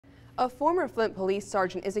A former Flint police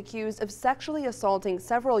sergeant is accused of sexually assaulting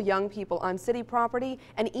several young people on city property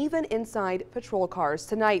and even inside patrol cars.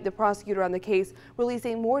 Tonight, the prosecutor on the case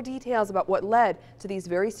releasing more details about what led to these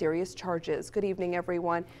very serious charges. Good evening,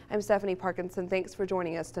 everyone. I'm Stephanie Parkinson. Thanks for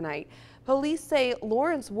joining us tonight. Police say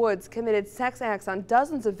Lawrence Woods committed sex acts on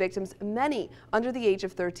dozens of victims, many under the age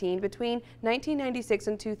of 13, between 1996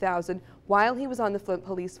 and 2000 while he was on the Flint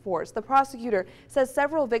police force. The prosecutor says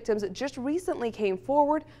several victims just recently came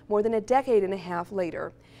forward more than a decade and a half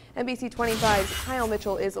later. NBC 25's Kyle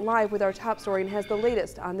Mitchell is live with our top story and has the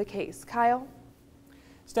latest on the case. Kyle?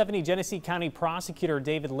 Stephanie, Genesee County Prosecutor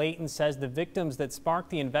David Layton says the victims that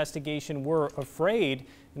sparked the investigation were afraid,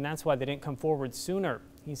 and that's why they didn't come forward sooner.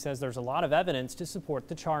 He says there's a lot of evidence to support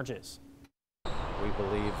the charges. We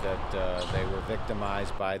believe that they were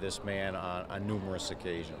victimized by this man on numerous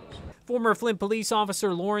occasions. Former Flint police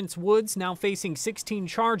officer Lawrence Woods now facing 16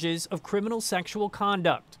 charges of criminal sexual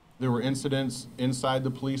conduct. There were incidents inside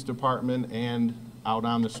the police department and out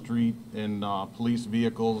on the street in police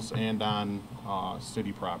vehicles and on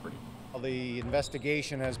city property. The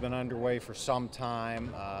investigation has been underway for some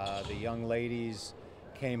time. The young ladies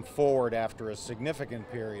came forward after a significant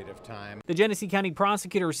period of time. The Genesee County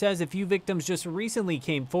prosecutor says a few victims just recently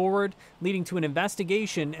came forward, leading to an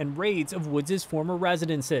investigation and raids of Woods' former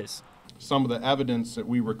residences. Some of the evidence that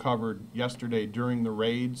we recovered yesterday during the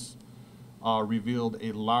raids revealed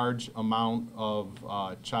a large amount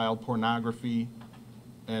of child pornography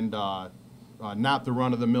and not the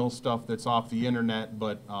run-of-the-mill stuff that's off the internet,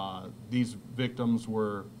 but these victims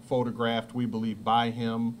were photographed, we believe, by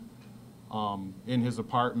him in his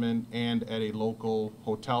apartment and at a local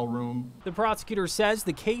hotel room. The prosecutor says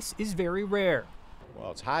the case is very rare.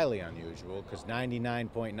 Well, it's highly unusual because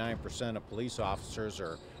 99.9% of police officers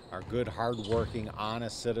are good, hardworking,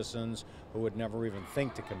 honest citizens who would never even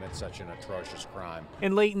think to commit such an atrocious crime.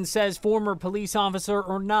 And Layton says former police officer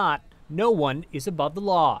or not, no one is above the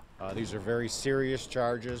law. These are very serious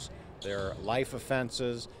charges. They're life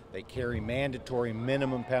offenses. They carry mandatory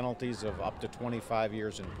minimum penalties of up to 25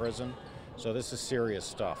 years in prison. So this is serious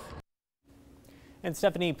stuff. And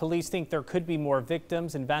Stephanie, police think there could be more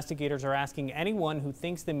victims. Investigators are asking anyone who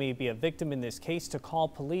thinks they may be a victim in this case to call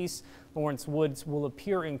police. Lawrence Woods will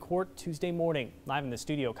appear in court Tuesday morning. Live in the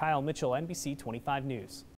studio, Kyle Mitchell, NBC 25 News.